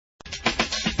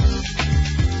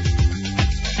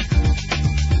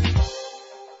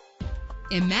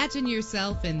Imagine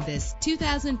yourself in this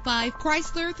 2005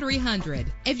 Chrysler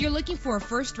 300. If you're looking for a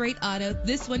first-rate auto,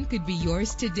 this one could be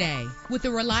yours today. With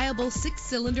a reliable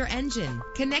 6-cylinder engine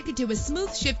connected to a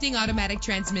smooth shifting automatic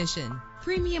transmission.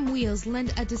 Premium wheels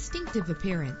lend a distinctive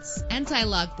appearance.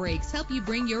 Anti-lock brakes help you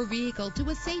bring your vehicle to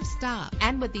a safe stop.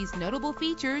 And with these notable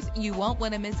features, you won't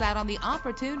want to miss out on the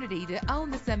opportunity to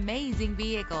own this amazing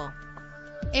vehicle.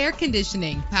 Air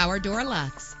conditioning, power door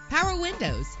locks, power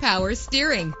windows, power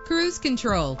steering, cruise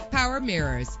control, power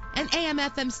mirrors, an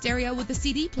AM/FM stereo with a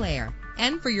CD player.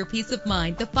 And for your peace of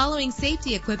mind, the following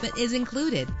safety equipment is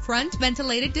included: front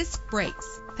ventilated disc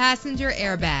brakes, passenger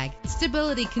airbag,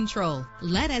 stability control.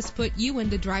 Let us put you in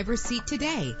the driver's seat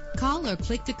today. Call or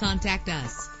click to contact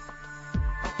us.